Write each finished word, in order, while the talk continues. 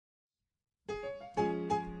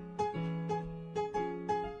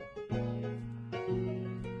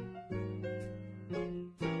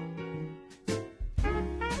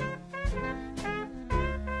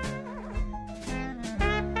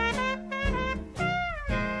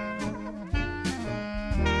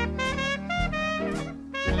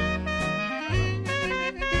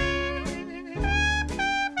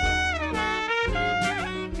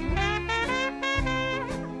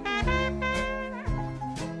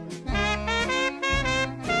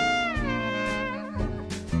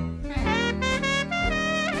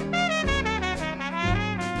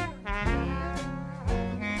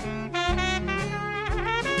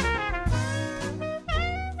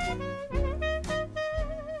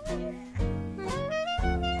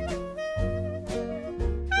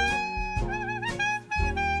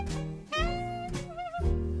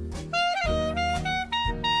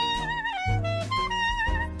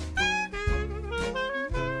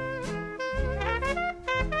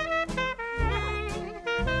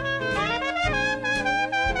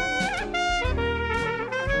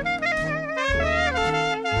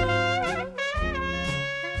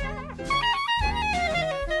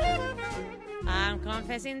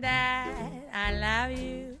confessing that I love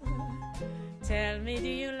you. Tell me, do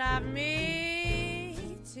you love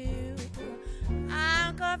me too?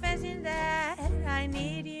 I'm confessing that I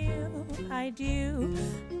need you, I do.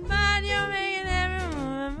 But you're making every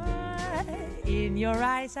moment. In your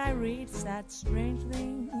eyes I read such strange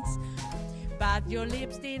things, but your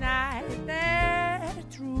lips deny they're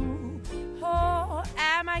true. Oh,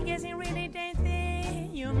 am I guessing really the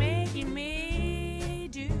thing you're making me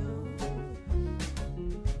do?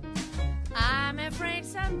 I'm afraid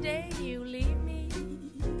someday you leave me,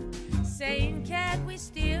 saying can't we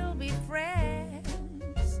still be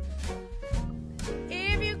friends?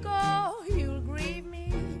 If you go, you'll grieve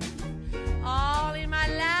me. All in my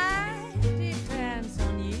life depends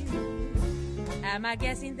on you. Am I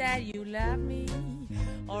guessing that you love me,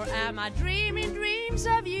 or am I dreaming dreams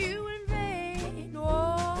of you in vain?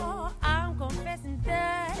 Oh, I'm confessing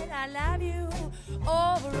that I love you.